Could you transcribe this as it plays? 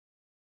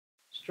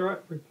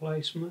Strut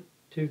replacement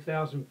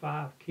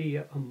 2005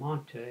 Kia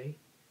Amanti,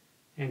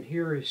 and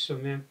here is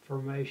some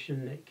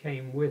information that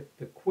came with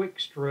the quick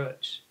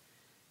struts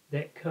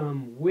that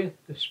come with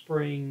the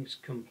springs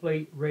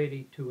complete,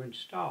 ready to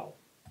install.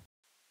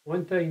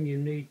 One thing you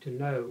need to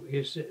know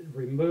is that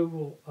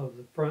removal of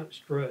the front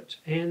struts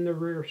and the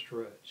rear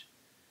struts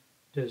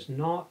does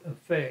not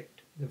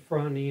affect the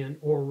front end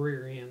or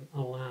rear end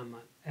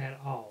alignment at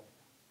all.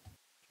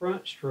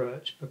 Front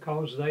struts,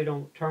 because they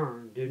don't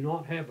turn, do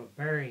not have a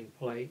bearing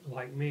plate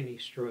like many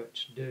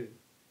struts do.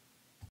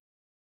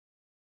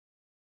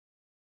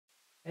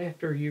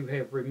 After you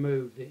have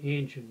removed the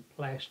engine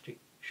plastic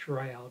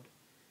shroud,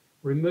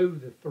 remove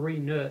the 3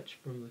 nuts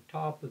from the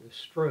top of the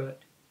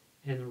strut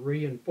and the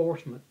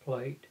reinforcement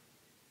plate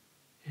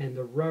and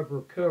the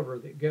rubber cover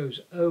that goes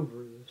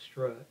over the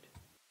strut.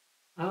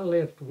 I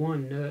left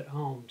one nut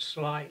on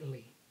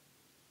slightly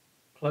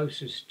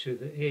closest to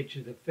the edge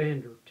of the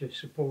fender to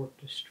support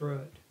the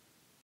strut.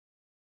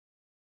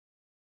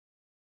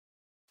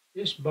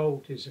 This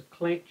bolt is a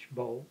clinch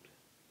bolt,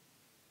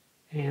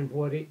 and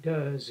what it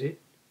does, it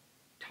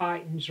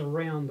tightens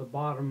around the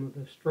bottom of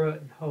the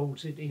strut and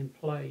holds it in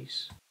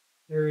place.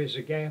 There is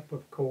a gap,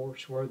 of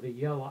course, where the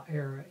yellow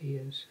arrow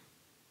is.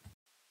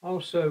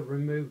 Also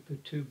remove the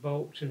 2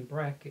 bolts and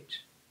brackets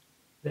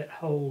that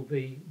hold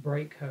the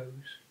brake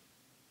hose.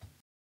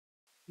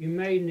 You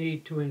may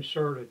need to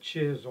insert a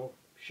chisel,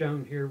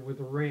 shown here with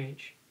a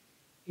wrench,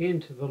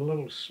 into the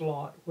little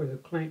slot where the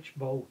clinch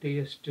bolt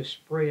is to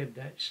spread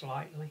that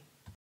slightly.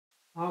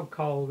 I'll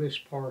call this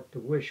part the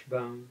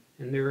wishbone,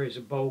 and there is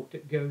a bolt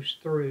that goes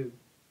through,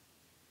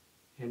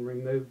 and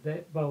remove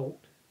that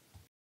bolt.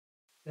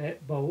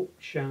 That bolt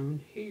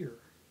shown here.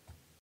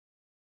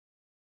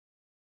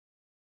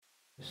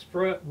 The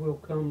strut will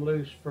come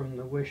loose from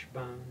the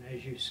wishbone,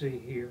 as you see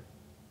here.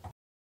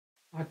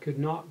 I could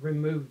not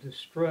remove the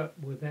strut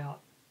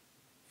without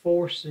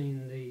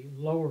forcing the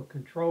lower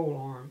control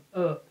arm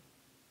up,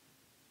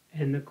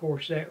 and of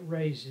course that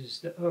raises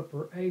the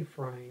upper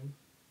A-frame,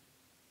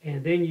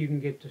 and then you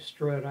can get the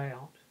strut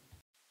out.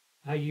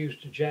 I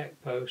used a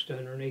jack post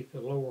underneath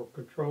the lower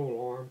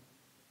control arm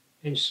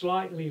and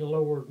slightly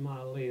lowered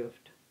my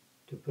lift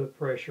to put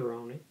pressure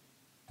on it.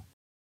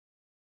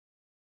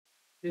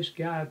 This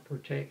guide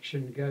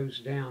protection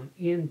goes down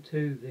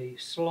into the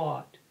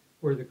slot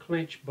where the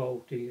clinch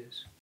bolt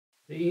is.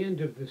 The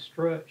end of the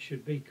strut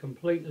should be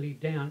completely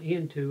down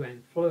into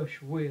and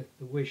flush with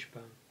the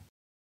wishbone.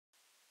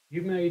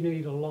 You may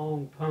need a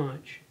long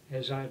punch,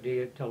 as I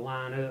did, to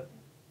line up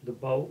the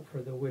bolt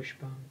for the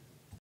wishbone.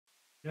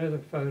 Another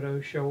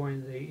photo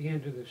showing the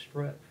end of the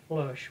strut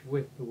flush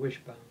with the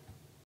wishbone.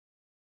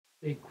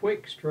 The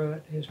quick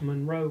strut, as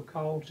Monroe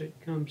calls it,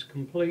 comes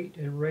complete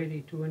and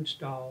ready to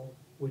install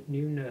with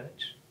new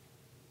nuts.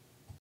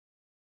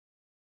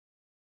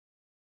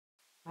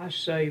 I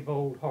save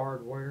old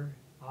hardware.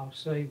 I'll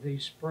save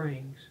these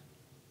springs.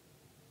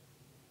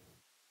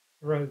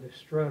 Throw the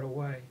strut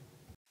away.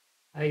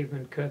 I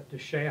even cut the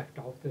shaft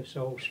off this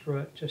old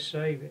strut to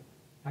save it.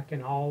 I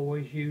can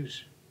always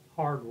use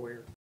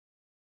hardware.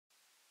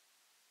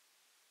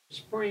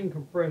 Spring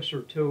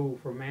compressor tool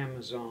from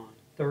Amazon,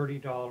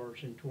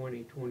 $30 in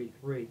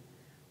 2023.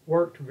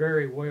 Worked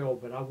very well,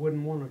 but I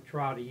wouldn't want to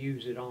try to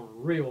use it on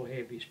a real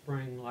heavy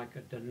spring like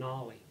a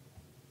Denali.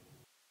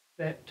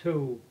 That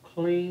tool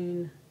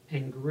clean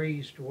and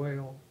greased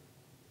well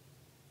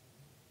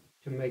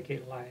to make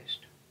it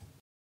last.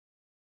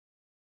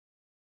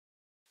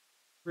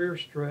 Rear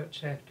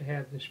struts have to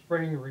have the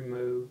spring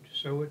removed,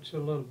 so it's a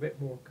little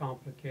bit more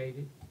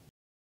complicated.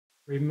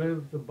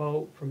 Remove the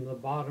bolt from the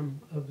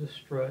bottom of the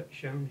strut,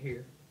 shown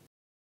here.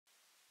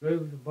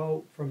 Remove the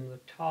bolt from the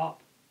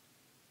top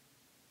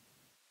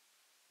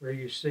where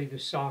you see the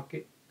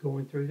socket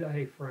going through the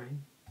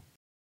A-frame.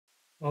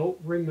 Bolt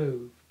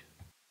removed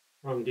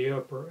from the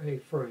upper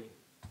A-frame.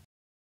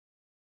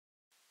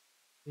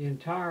 The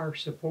entire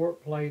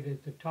support plate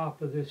at the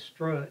top of this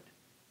strut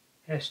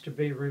has to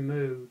be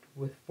removed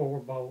with 4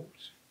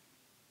 bolts.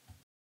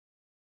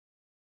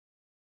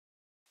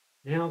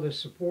 Now the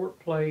support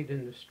plate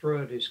in the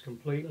strut is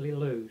completely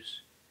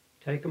loose.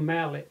 Take a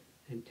mallet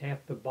and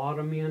tap the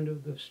bottom end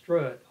of the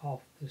strut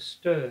off the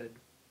stud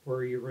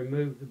where you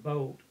removed the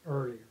bolt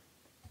earlier.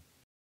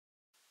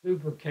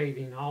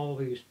 Lubricating all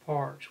these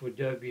parts with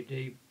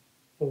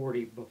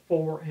WD-40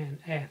 before and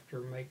after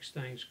makes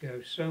things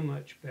go so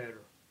much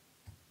better.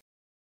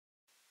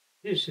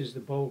 This is the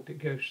bolt that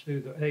goes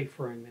through the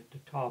A-frame at the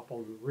top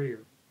on the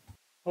rear.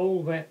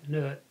 Hold that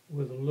nut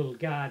with a little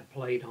guide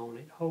plate on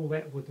it. Hold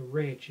that with a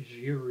wrench as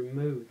you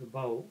remove the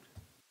bolt.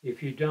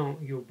 If you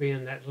don't, you'll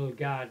bend that little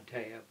guide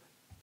tab.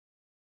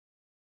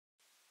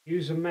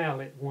 Use a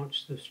mallet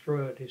once the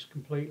strut is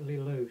completely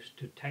loose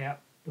to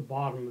tap the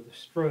bottom of the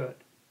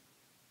strut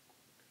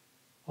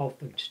off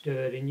the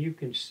stud, and you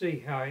can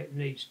see how it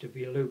needs to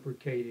be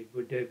lubricated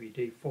with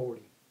WD-40.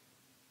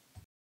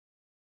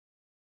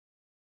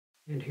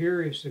 And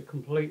here is the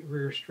complete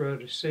rear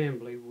strut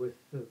assembly with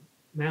the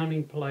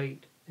mounting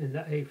plate and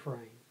the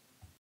A-frame.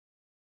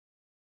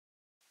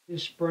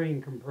 This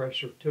spring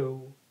compressor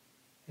tool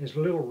has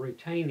little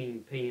retaining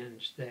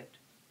pins that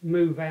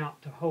move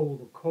out to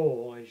hold the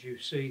coil, as you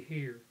see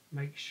here.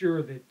 Make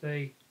sure that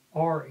they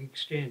are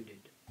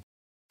extended.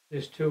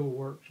 This tool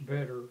works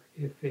better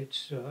if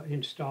it's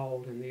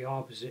installed in the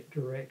opposite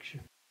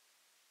direction.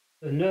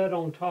 The nut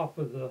on top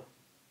of the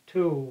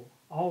tool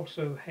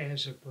also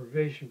has a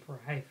provision for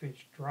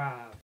half-inch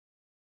drive.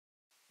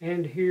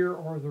 And here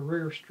are the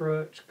rear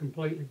struts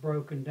completely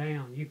broken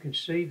down. You can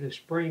see the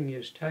spring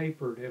is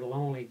tapered. It'll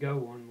only go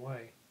one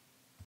way.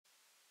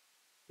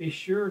 Be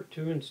sure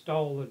to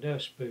install the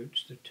dust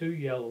boots, the 2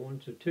 yellow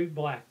ones, the 2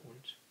 black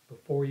ones,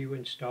 before you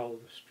install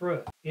the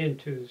strut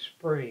into the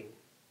spring.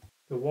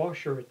 The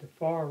washer at the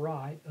far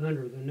right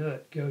under the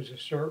nut goes a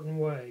certain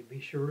way.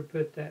 Be sure to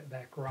put that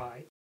back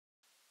right.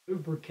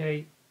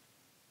 Lubricate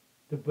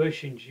the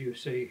bushings you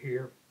see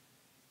here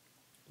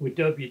with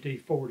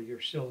WD-40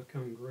 or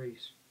silicone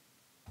grease.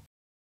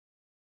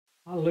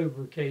 I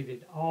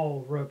lubricated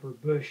all rubber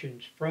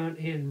bushings front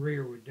and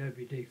rear with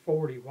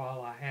WD-40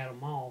 while I had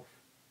them off,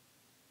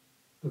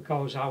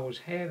 because I was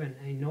having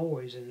a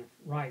noise in the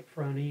right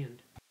front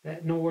end.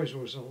 That noise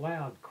was a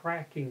loud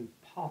cracking,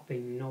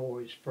 popping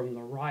noise from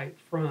the right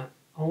front,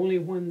 only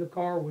when the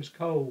car was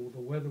cold,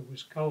 the weather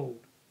was cold.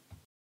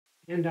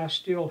 And I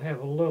still have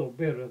a little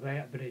bit of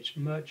that, but it's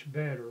much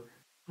better.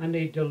 I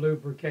need to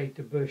lubricate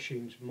the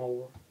bushings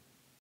more.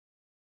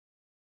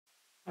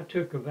 I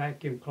took a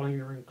vacuum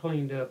cleaner and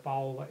cleaned up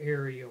all the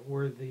area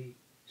where the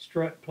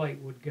strut plate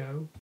would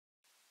go.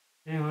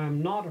 Now,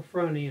 I'm not a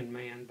front end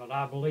man, but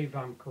I believe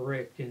I'm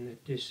correct in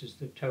that this is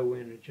the toe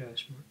in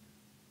adjustment,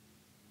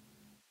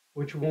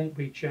 which won't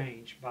be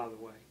changed, by the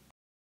way.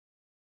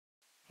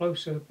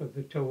 Close up of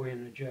the toe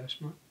in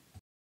adjustment.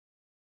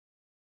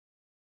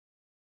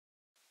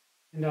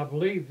 And I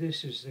believe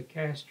this is the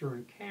caster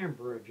and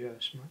camber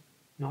adjustment.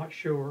 Not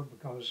sure,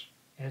 because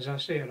as I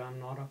said, I'm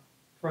not a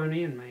front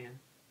end man.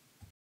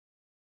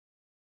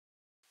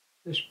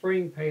 The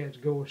spring pads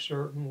go a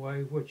certain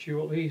way, which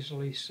you'll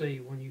easily see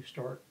when you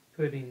start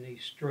putting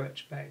these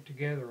struts back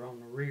together on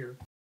the rear.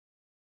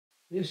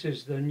 This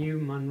is the new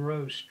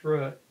Monroe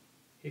strut.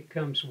 It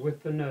comes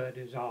with the nut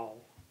is all.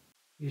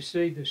 You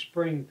see the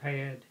spring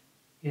pad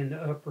in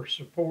the upper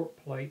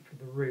support plate for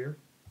the rear.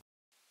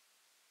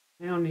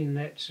 Mounting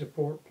that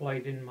support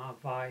plate in my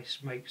vise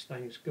makes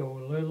things go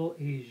a little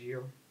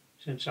easier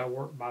since I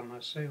work by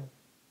myself.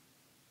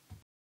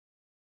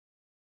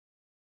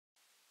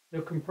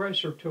 The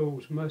compressor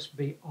tools must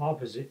be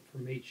opposite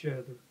from each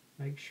other.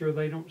 Make sure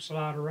they don't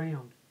slide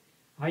around.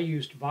 I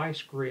used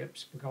vice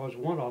grips because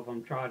one of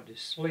them tried to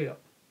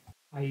slip.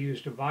 I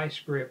used a vice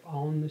grip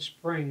on the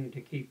spring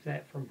to keep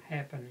that from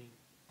happening.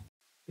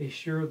 Be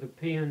sure the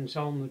pins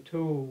on the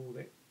tool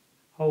that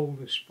hold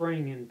the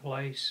spring in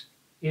place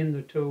in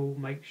the tool,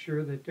 make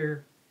sure that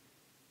they're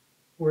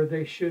where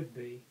they should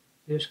be.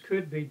 This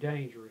could be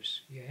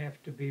dangerous. You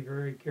have to be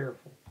very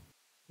careful.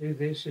 Do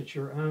this at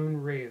your own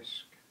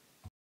risk.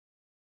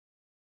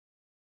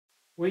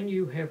 When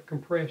you have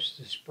compressed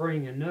the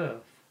spring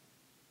enough,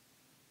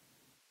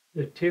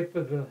 the tip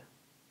of the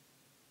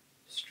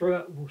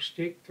strut will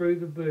stick through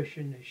the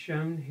bushing as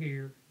shown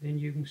here. Then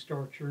you can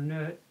start your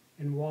nut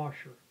and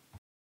washer.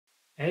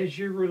 As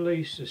you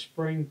release the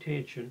spring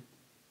tension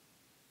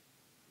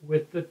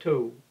with the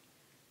tool,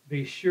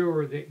 be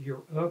sure that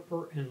your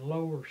upper and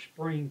lower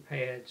spring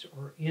pads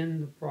are in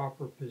the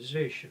proper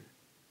position,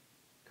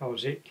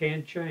 because it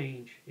can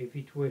change if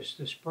you twist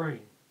the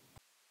spring.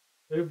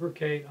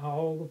 Lubricate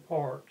all the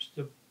parts,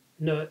 the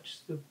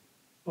nuts, the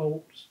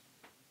bolts,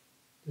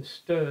 the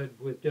stud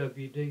with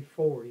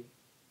WD-40,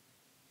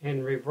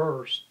 and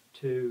reverse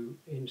to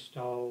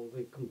install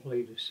the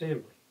complete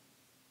assembly.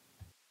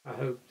 I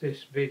hope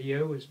this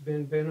video has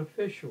been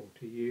beneficial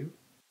to you.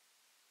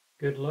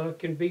 Good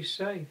luck and be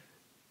safe.